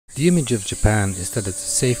The image of Japan is that it's a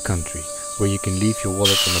safe country where you can leave your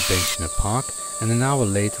wallet on a bench in a park and an hour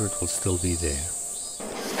later it will still be there.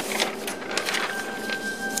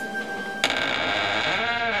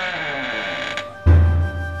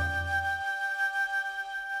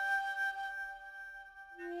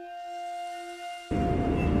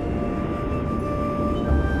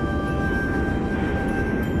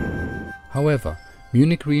 However,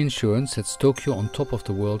 Munich reinsurance sets Tokyo on top of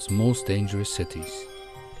the world's most dangerous cities.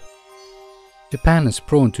 Japan is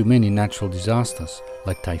prone to many natural disasters,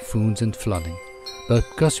 like typhoons and flooding. But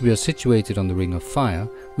because we are situated on the Ring of Fire,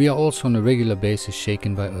 we are also on a regular basis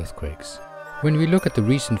shaken by earthquakes. When we look at the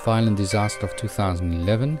recent violent disaster of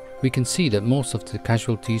 2011, we can see that most of the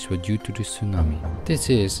casualties were due to the tsunami. This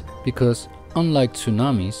is because, unlike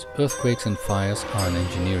tsunamis, earthquakes and fires are an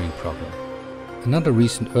engineering problem. Another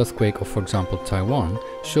recent earthquake of, for example, Taiwan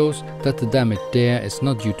shows that the damage there is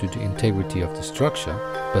not due to the integrity of the structure,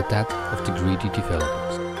 but that of the greedy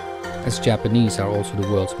developers. As Japanese are also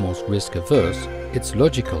the world's most risk-averse, it's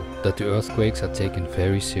logical that the earthquakes are taken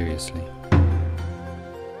very seriously.